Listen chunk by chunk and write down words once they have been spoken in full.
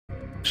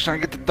Just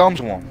trying to get the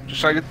thumbs warm.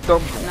 Just trying to get the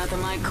thumbs warm.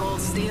 Nothing like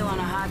cold steel on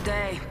a hot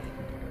day.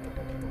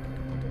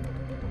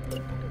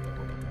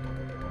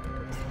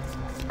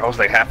 I was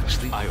like half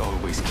asleep. I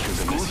always kill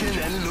the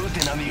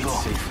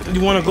messenger.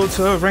 You want to go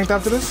to ranked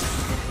after this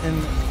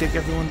and take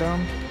everyone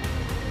down?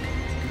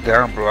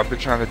 Damn, bro. I've been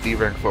trying to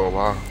D-rank for a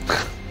while.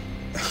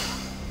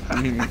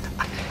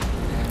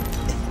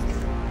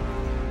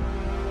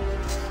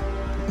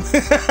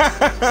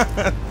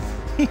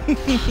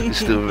 You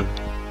stupid.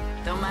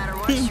 Don't matter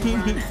what you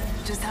run,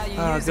 just how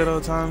you use Good it.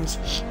 old times.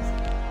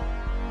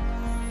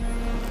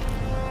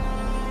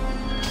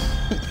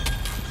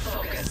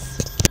 Focus.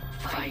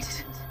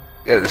 Fight.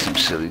 Yeah, there's some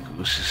silly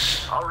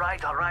gooses. All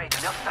right,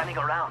 enough standing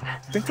around.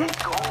 Think so?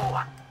 Let's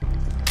go.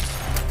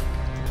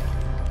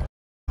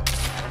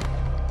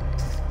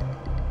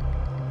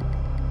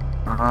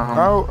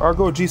 I'll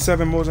go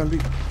G7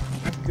 Mozambique.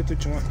 Get the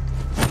joint.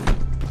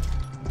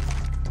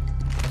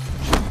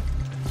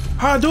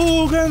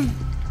 Hadouken!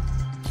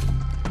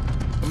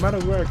 No matter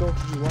where I go,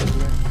 just walk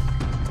away.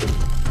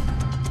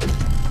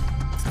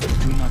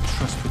 Do not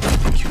trust what you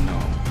think you know.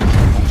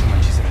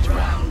 멍청한 짓을 하지 마.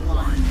 Round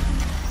one.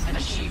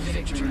 Achieve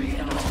victory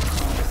at all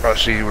costs. I'll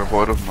see you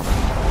report him.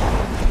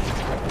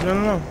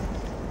 No.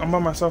 I'm by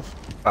myself.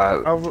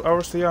 I'll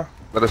rush to y'all.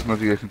 Let us know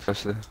if you get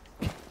contested.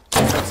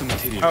 Got some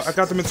materials. I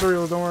got the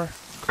materials, don't worry.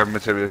 Grab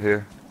material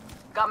here.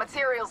 Got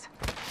materials.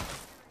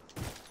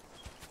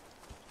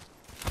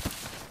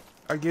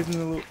 I gave them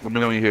the loot. Let me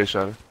know when you hear,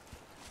 Shada.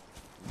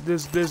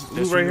 This loot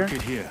Let's right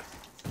relocate here. here.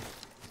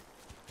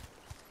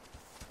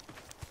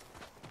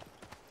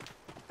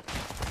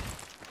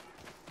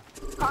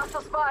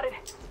 Hostile spotted.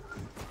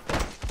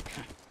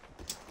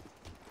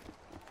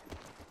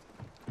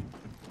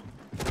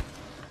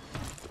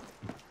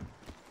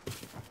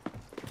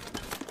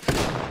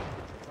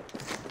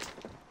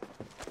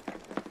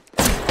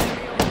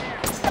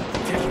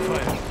 Taking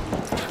fire.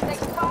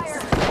 Taking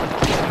fire.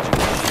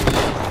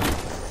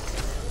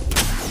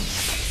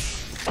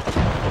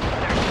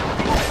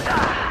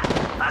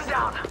 I'm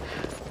down.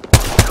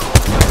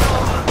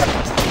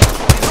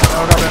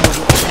 Oh, got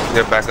that.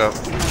 Get back up.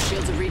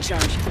 Shields of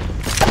recharge.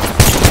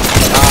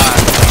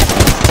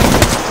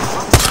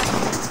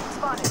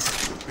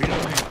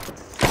 Reloading.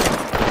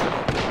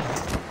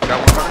 Got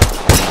one.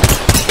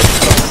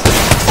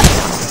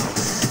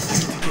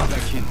 Get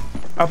back in.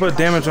 I put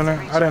damage on her.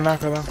 I didn't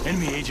knock her though.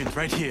 Enemy agent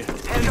right here.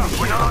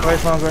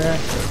 Lifelines right here.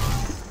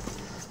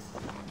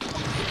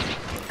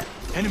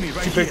 Enemy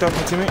right She here. picked up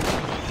my teammate.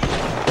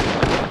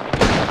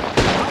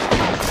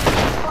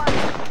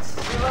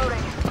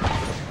 Reloading.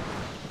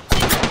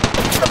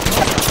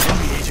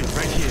 Enemy agent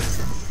right here.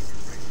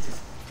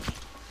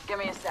 Give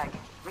me a sec.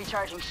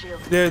 Recharging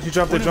shield. Yeah, you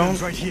dropped the One of drone.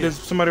 them's right here. There's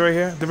somebody right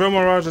here. The real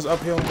Mirage is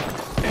uphill.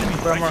 Enemy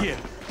Grab right mark. here.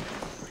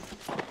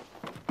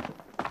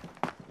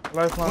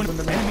 Lifelines One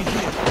in the enemy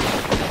here.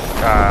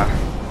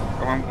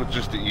 I went with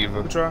just the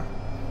Eva. Good try.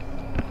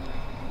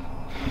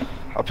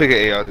 I'll pick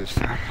an AR this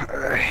time.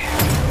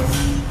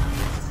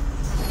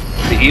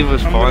 The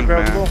Eva's I'm gonna fun,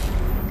 grab the man. ball.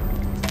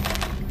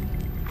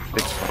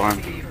 It's fun.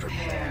 Be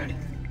prepared.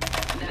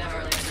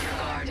 Never let your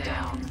guard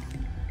down.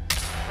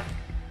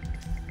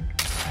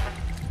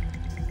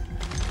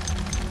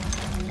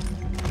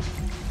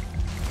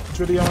 Which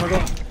way do y'all wanna go?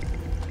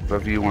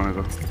 Wherever you wanna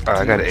go.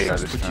 I got an AR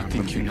Trust this what you time.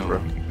 think you know.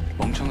 Bro.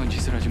 멍청한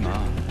짓을 하지 마.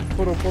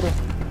 Portal.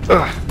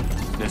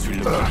 Let's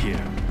relocate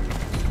here.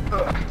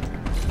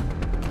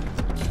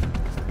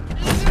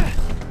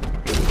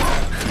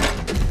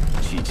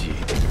 GG.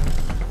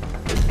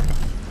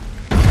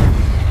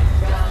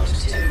 Round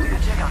two.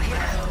 I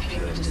hope you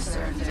have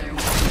discerned their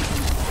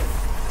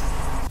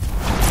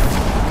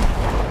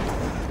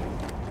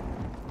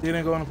He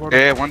didn't go in the portal.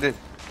 Yeah, one did.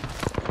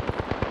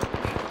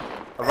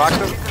 I rocked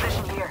him.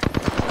 Position here. I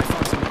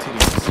found some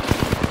materials.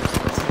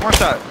 One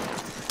shot.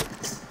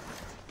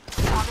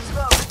 Talking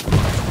slow.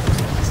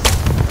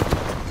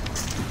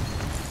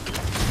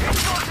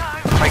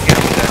 Might get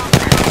him with that.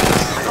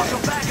 I got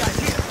some bad guys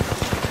here.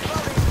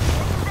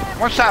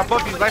 One shot,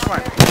 both of you,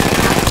 lifeline.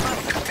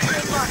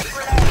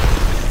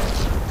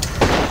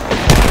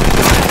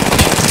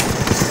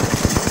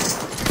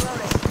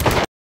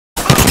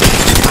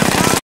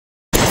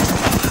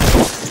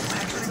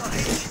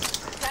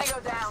 Tango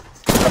down.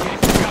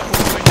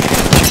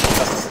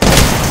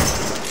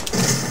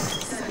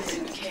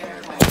 Sending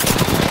care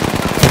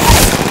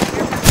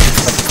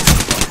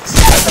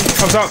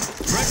Comes out.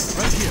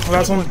 Right here.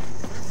 Last one.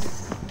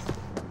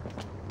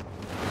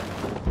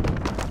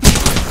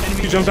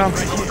 Enemy He jumped down.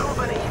 right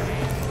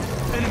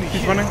here. Enemy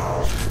He's here. running.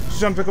 She's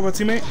trying to pick up a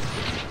teammate.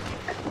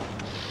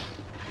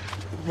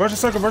 Rush the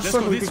circle. Let's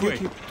go We this can way.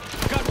 keep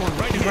Got one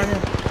right right here.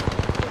 here.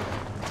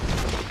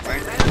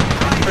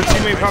 Her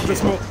teammate popped the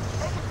smoke.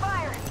 Taking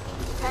fire.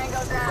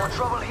 Tango down. No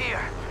trouble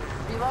here.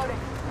 Reloading.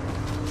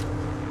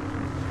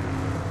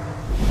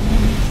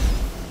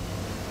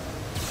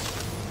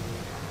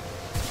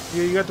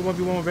 Yeah, you got the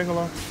 1v1 with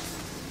Bangalore.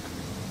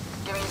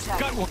 Give me a sec.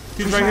 Got one.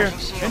 He's right here.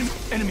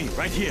 Enemy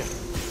right here.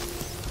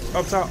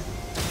 Up top.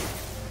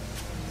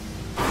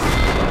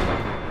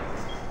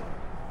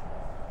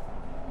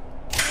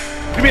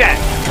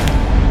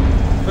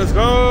 Let's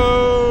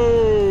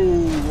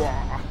go!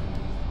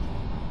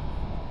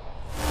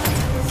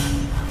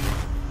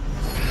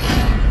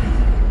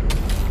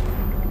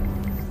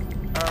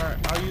 Alright,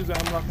 I'll use the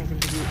hemlock and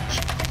contribute.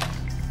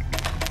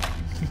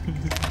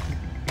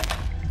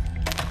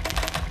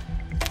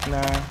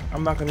 Nah,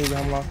 I'm not gonna use the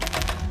hemlock.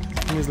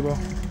 I'm gonna use the bow.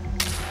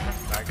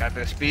 I got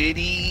the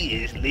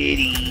speedy, it's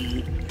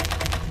litty.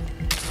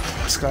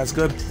 This guy's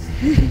good.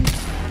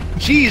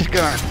 Cheese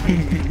gun.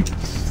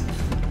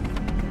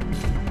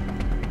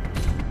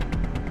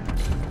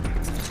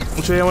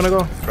 Which way I wanna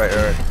go? Right.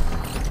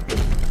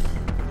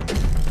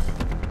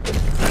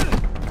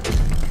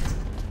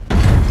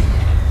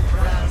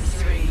 Round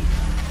 3.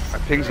 My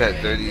ping's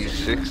at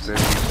 36,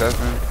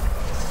 37.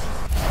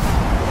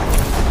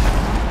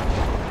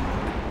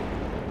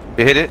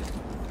 You hit it?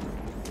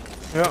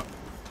 Yeah.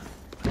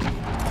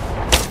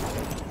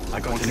 I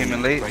got One an came in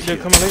enemy late. right They're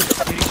here. coming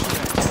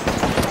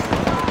late.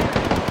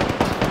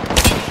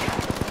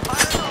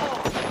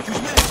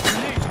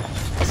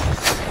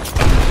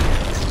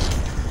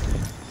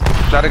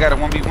 Shot a guy to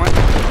 1v1.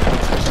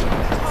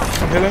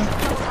 I'm hitting.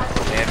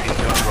 Damn, he's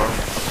done, bro.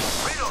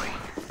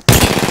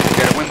 You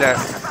gotta win that.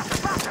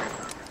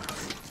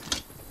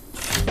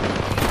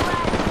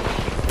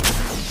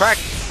 Crack.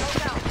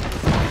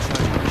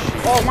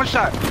 Oh, one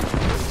shot.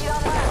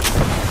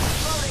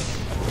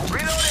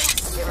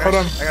 Hold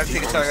on. I gotta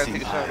take a shot. Sending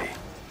a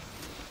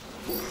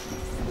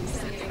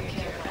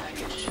care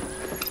package.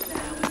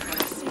 Now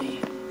press me.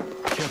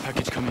 Care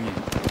package coming in.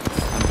 I'm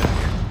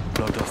back.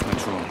 Logged off my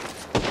drone.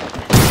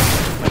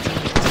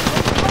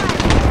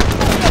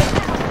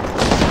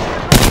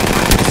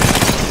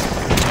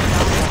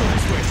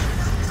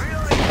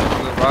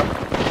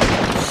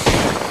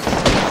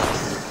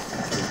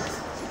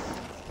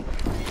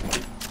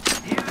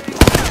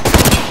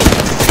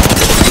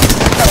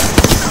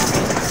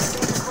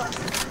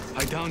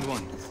 I downed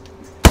one.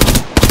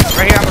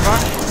 Right here on the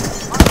rock.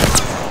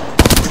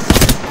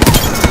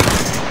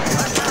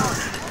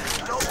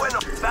 No bueno.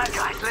 Bad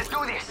guys, let's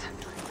do this.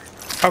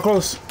 How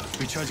close?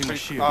 Recharging my Oh,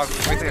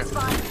 shields. right there.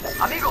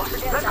 Amigos,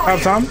 let's go. I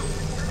have time?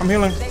 I'm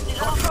healing.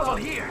 No trouble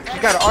here.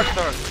 You got an arc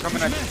star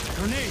coming at you.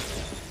 Grenade.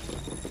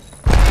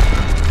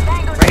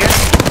 Right here.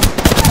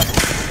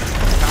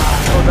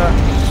 Hold that.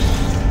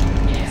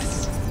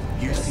 Yes.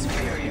 Use the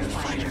Superior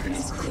fighter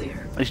is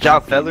clear. Nice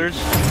job, fellas.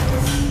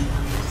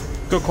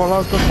 Good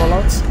callouts, good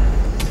callouts.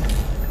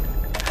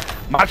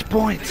 Match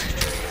point.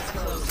 It's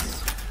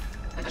close.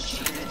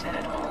 Achieve it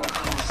at all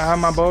costs. I have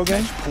my bow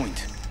again. match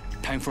point.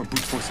 Time for a brute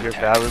force Your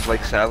attack. ballad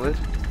like salad.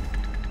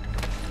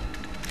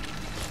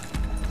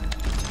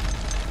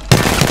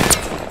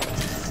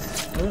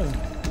 Yeah.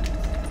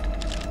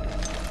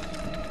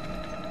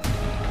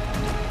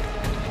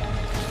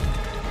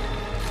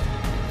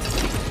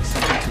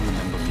 Something to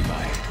remember me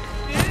by.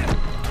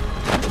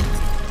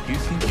 You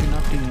think you're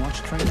not being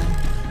watched right now?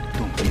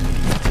 Don't be an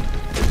idiot.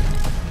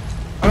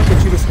 I don't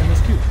get you this skin,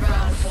 it's cute.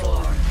 Round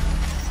 4.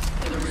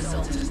 The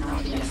result is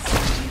not yet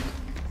certain.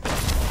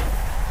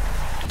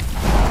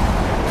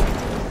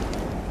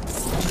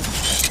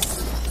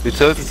 We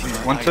took.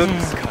 One took.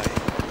 Sky.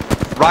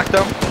 Rock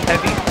them.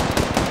 Heavy.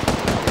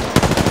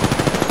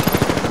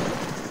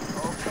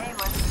 Okay,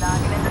 let's knock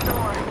it in the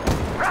door.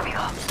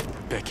 Rápido.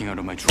 Backing out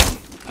of my drone.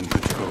 I'm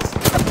good to go.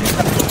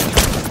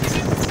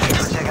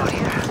 Check out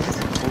here.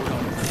 Hold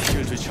on.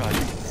 Shields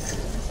recharging.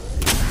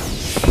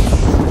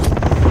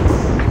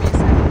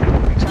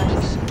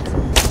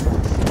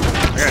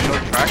 I got no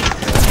track.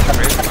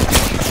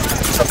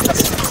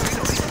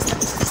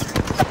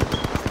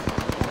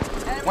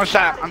 One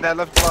shot on that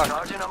left block.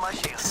 Charging on my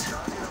shields.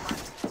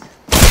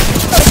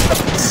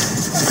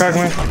 Crack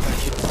me.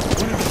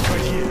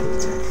 Right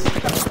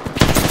here.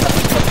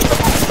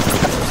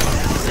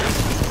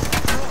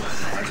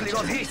 Actually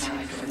got hit.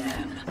 Time for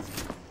them.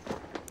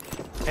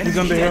 He's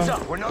under Heads here.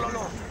 up, we're not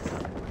alone.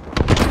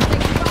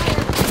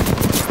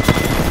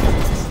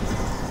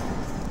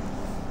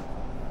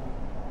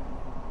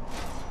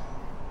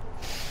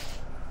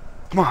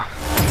 Come on.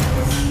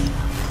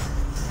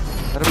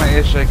 How did my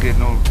airstrike get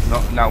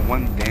not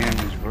one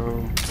damage,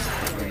 bro?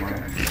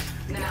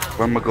 Now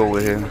Where I'ma go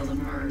with him? will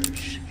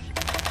emerge.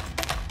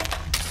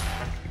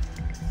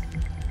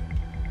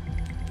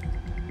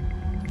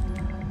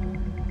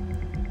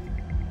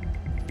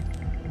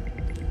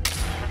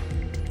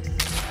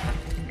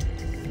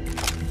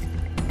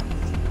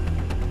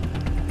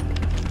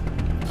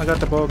 I got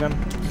the bow again.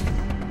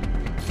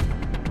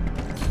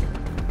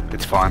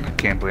 It's fine.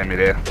 Can't blame you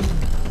there.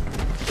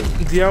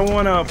 Do y'all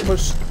wanna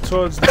push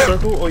towards the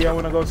circle or y'all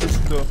wanna go to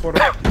the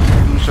portal?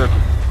 Do circle.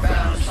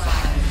 Round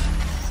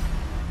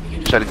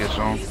 5. Try to get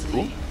zone.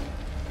 Ooh.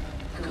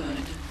 Good.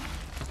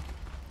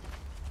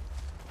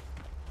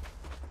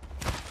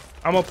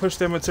 I'm gonna push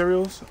their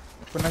materials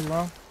for next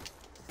round.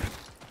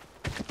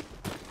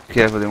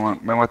 Careful, they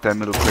might want that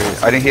middle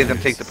crate. I didn't hear them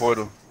take the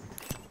portal.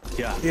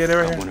 Yeah. Yeah, they're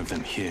right got here. one of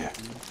them here.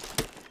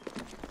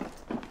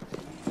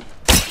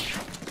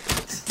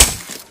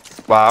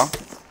 Wow.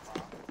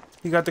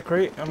 You got the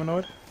crate? I'm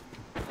annoyed.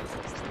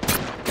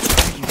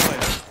 Taking fire.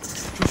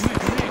 Shoot me a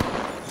grenade.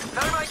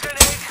 Thermite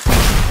grenade.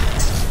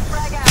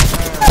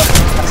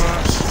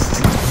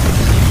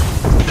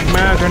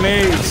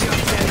 grenades.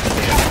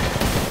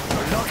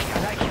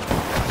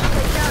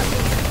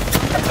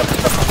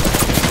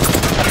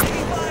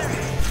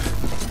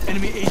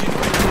 Enemy agent.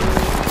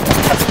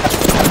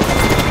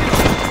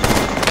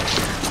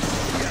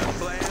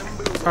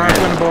 Alright,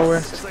 I'm gonna blow away.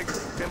 It's like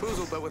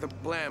bamboozle, but with a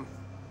blam.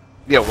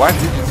 Yeah, why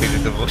did you take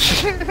the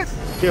devotion?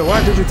 Yeah,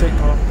 why did you take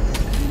off?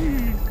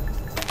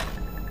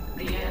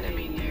 The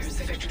enemy nears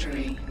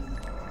victory.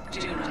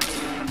 Do not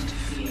give in to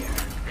fear.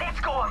 Let's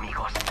go,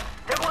 amigos.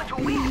 They're going to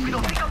win if we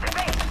don't pick up the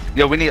base.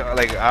 Yo, we need,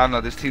 like, I don't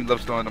know, this team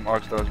loves throwing them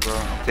arc stars, bro.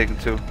 I'm taking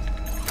 2.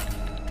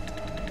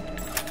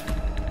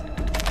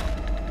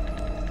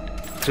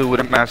 2 with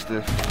a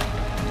mastiff.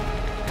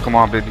 Come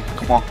on, baby.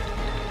 Come on.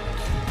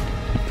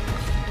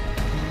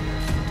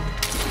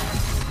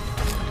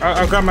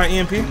 I got my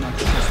EMP.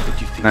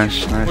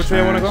 Nice, nice. Which way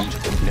you wanna go?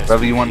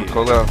 Wherever you want to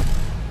call out.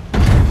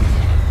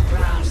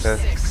 Round Okay.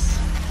 6.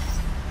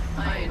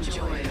 I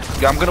enjoy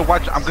it. Yeah, I'm gonna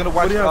watch do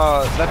you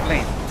have? left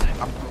lane.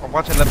 I'm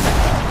watching left lane.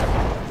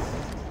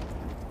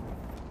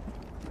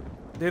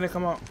 They didn't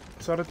come out.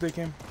 Saw that they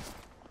came.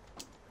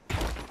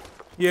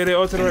 Yeah, they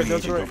all to the right. They all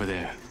to the right. Over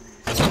there.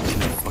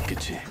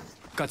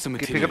 Got some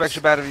Pick up materials.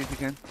 extra battery if you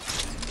can.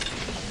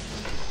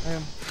 I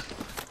am.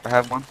 I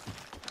have one.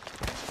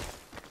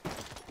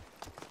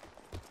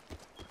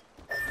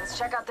 Let's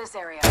check out this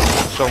area.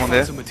 Someone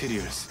there. Some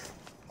materials.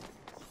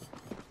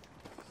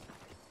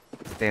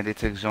 Damn, they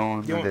took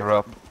zone You and want- they're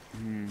up.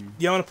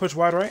 You wanna push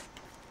wide right?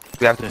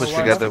 We have to Let's push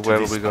wide together up to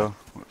wherever this we go.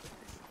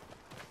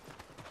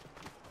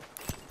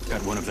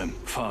 Got one of them.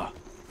 Far.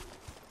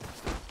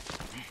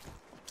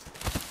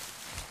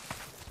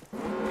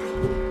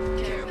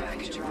 Care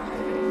package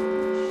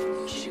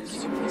arriving.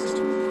 Choose your ways to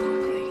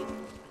move quickly.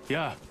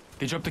 Yeah,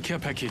 they dropped the care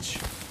package.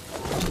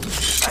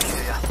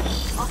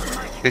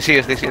 They see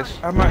us, they see us.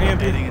 I have my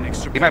EMP. Adding an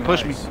extra He might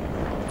push me.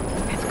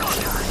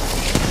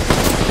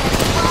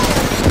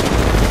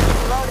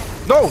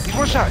 No, he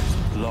one shot.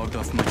 Logged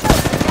off my.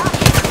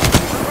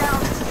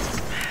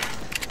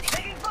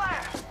 Taking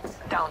fire.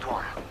 Downed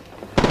one.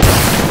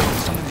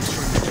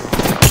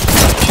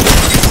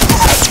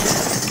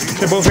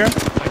 They're both here. I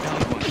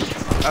downed one.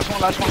 Last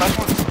one, last one, last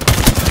one.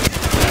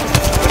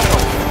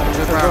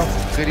 Good round.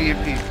 Good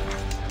EMP.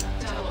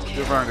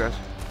 Good round, guys.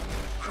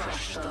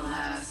 Crush the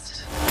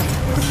last.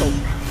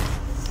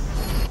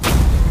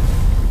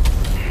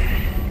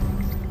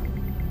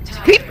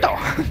 Hito!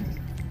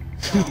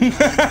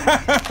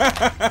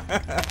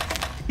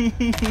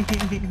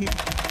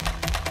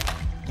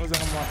 Where's the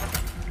hemlock?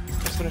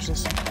 Let's finish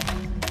this.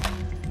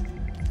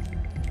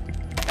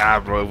 Nah,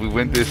 bro, if we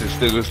win this, it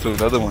still goes to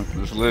another one.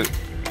 It's lit.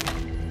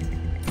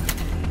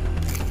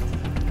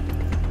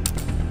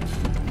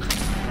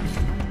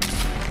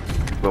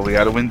 But we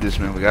gotta win this,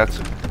 man. We got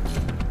to.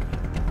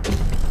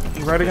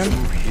 You right again?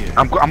 Move here.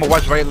 I'm gonna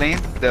watch right lane,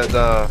 the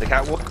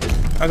catwalk.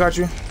 I got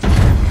you.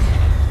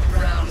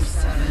 Round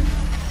 7.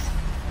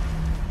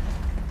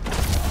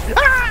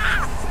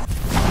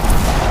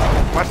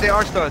 Watch the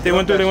arc stars. They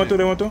went through. They went through.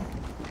 They went through.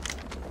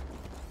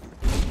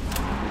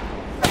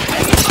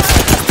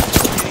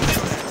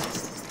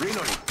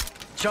 Reloading.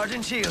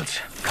 Charging shields.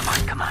 Come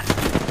on, come on.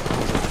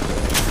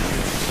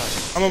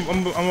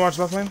 I'm gonna watch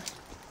left lane.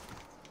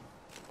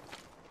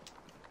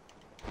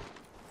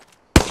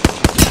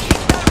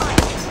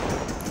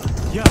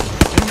 Yeah,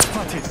 enemy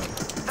spotted.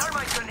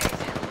 Thermite grenade.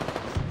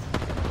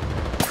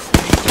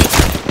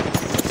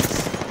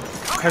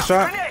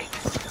 Headshot. Grenade.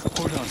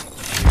 Hold on.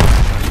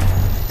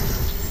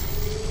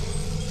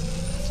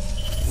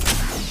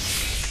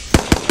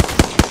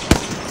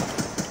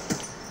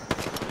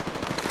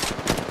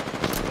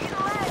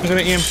 I'm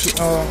gonna EMP.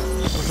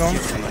 Zone.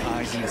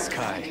 Eyes in the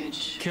sky.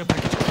 Package. Care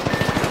package.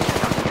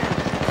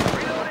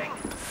 Reloading.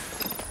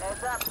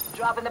 Heads up.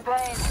 Dropping the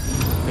pain.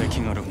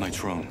 Backing out of my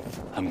drone.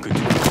 I'm good to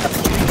go.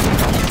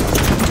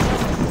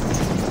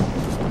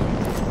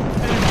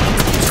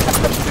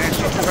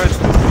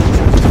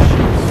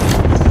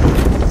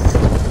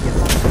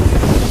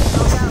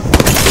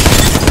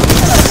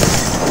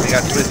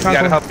 You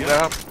gotta help. You gotta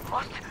help.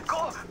 Must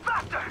go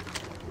faster.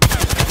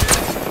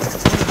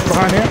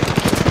 Behind here.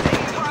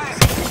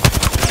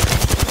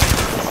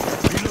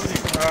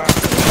 Taking fire.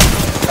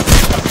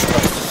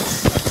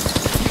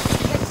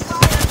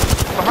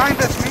 Behind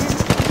us, man.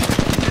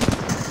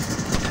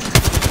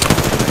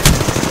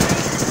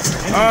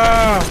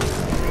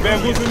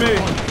 Bamboozle me.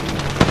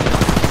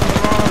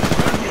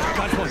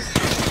 Got one.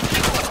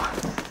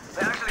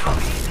 They actually got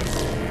me.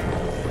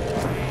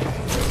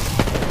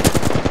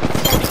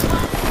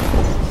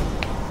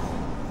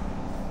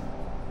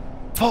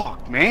 Fuck,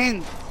 man.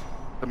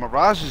 The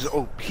Mirage is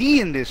OP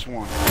in this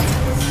one.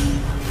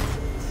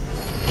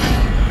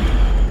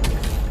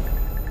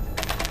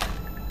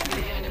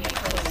 The enemy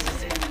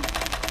closes in.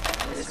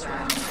 This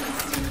round will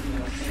seal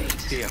your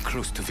fate. They are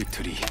close to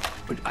victory,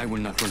 but I will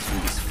not run from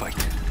this fight.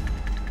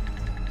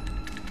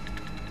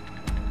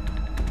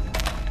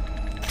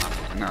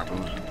 Not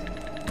losing.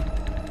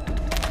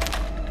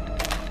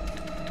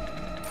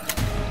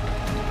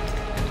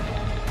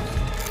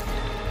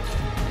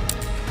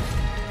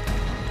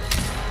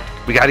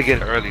 We gotta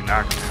get an early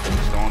knock.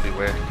 Just don't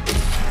way.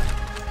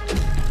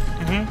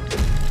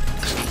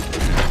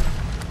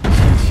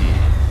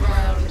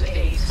 Round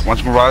 8.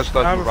 Once Mirage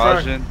starts I have a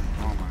frag. miraging,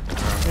 oh my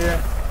god. Yeah.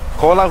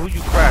 Call out who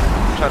you crack.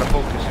 Try to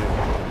focus it.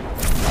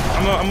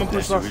 I'm gonna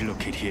push Let's off.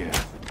 relocate here.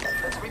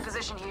 Let's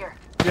reposition here.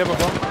 Yeah, but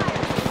bro.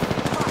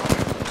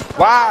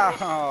 Wow!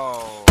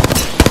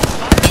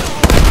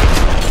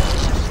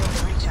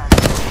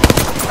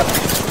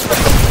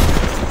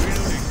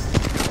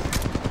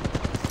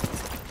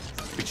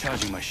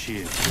 Recharging my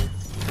shield.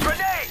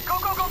 Grenade! Go,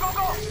 go, go, go,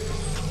 go!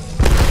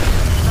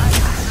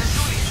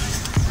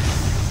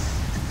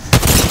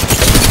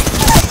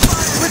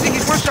 Where's he?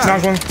 He's one shot.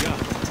 Knock one. Yeah,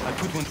 I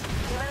put one.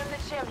 Get in the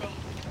chimney.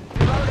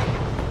 Reloading.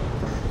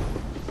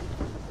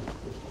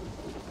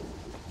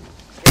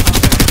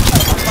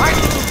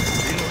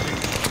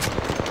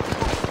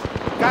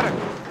 Got him.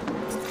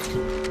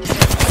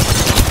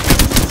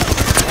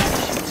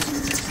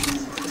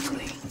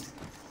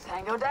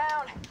 Tango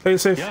down. Play it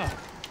safe. Yeah,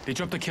 they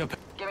dropped the kill.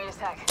 Give me a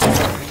sec.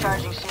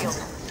 Recharging shield.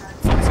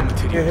 Find some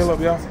materials. Yeah, heal up,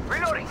 y'all.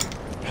 Reloading.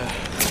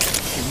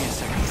 Give me a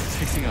second.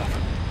 Fixing up.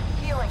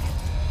 Healing.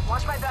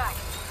 Watch my back.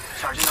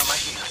 Charging on my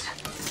shields.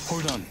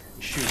 Hold on.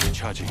 Shield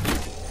recharging.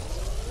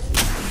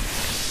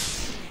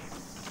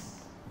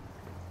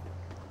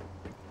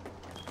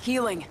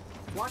 Healing.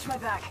 Watch my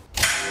back.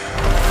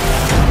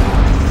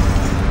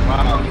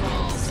 Wow.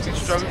 You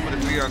struggling with a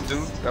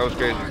 3-on-2? That was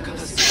crazy.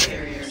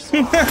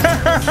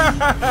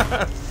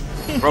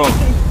 Bro,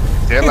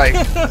 they're like,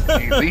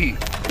 elite.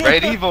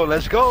 Red Evo,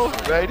 let's go.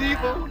 Red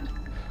Evo.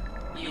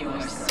 You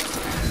are so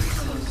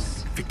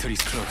close.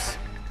 Victory's close.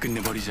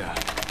 끝내버리자.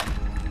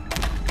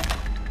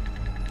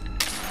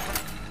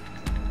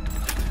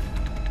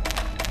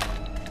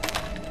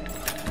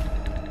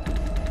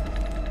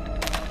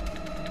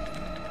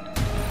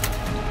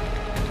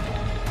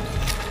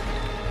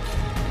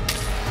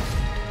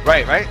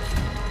 Right, right?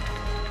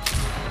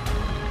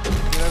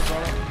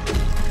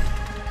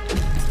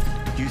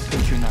 You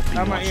think you're not being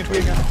Not my watched EMP right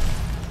again. now?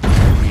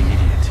 You're an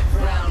idiot.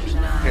 Round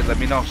 9. Okay, let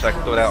me know so I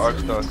can throw that arc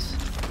star.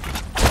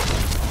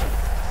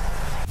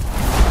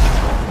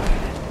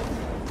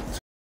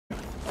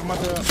 I'm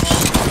about to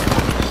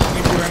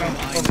EMP right now.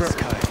 Eye in the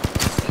sky.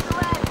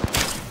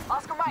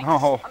 Oscar Mike.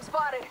 No. I'm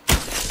spotted.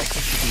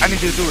 I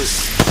need you to do it.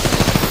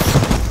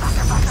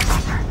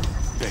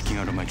 Backing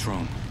out of my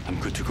drone. I'm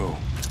good to go.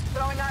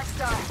 Throwing Arc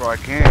Star. Bro, I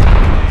can't.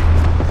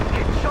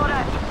 Getting shot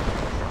at.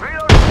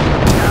 Reloading.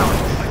 Down.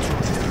 My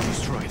drone is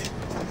destroyed.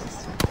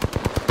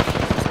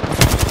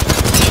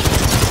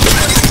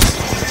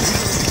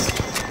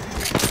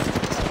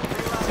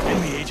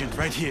 Enemy agent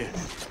right here.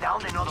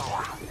 Down another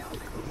one.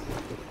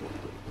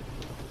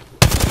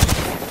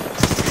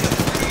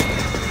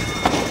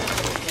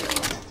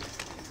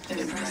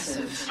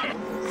 Impressive.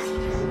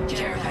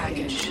 Care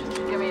package.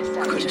 Give me a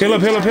sec. Heal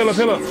up, heal up, heal up,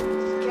 heal up.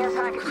 Care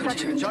package. Could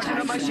turn the Charging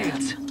tide on my for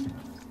shields. that.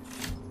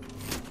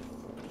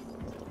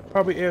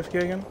 Probably AFK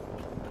again.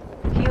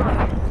 Healing.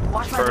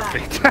 Watch my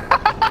Perfect.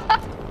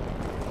 back.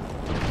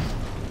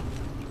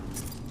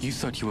 You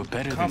thought you were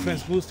better than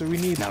Confidence me. booster we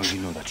need. Now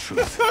you know the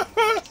truth.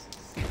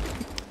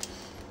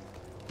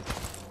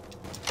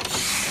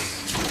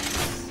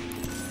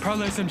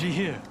 Prowler SMG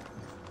here.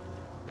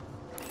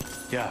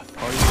 Yeah,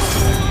 are you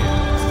back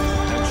here?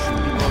 That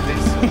should be more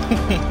this.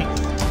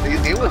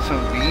 They was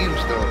some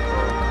beams though,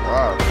 bro.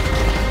 Wow.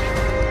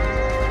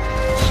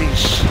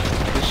 Sheesh.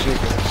 This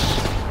shit is...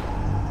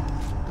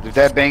 If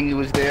that bangy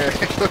was there...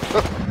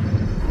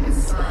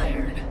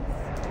 Inspired.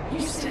 You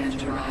stand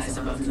to rise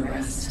above the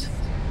rest.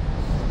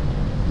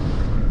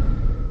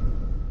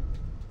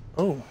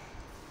 Oh.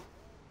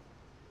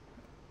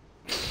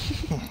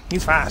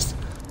 He's fast.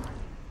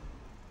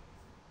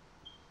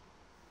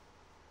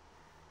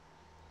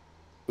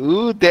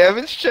 Ooh,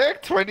 damage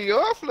check. 20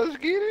 off. Let's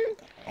get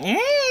it.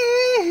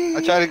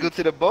 I tried to go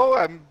to the bow.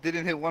 I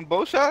didn't hit one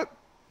bow shot.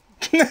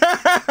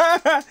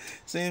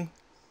 See?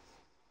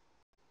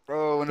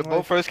 Bro, when the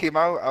bow first came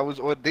out, I was...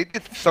 They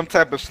did some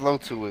type of slow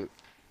to it.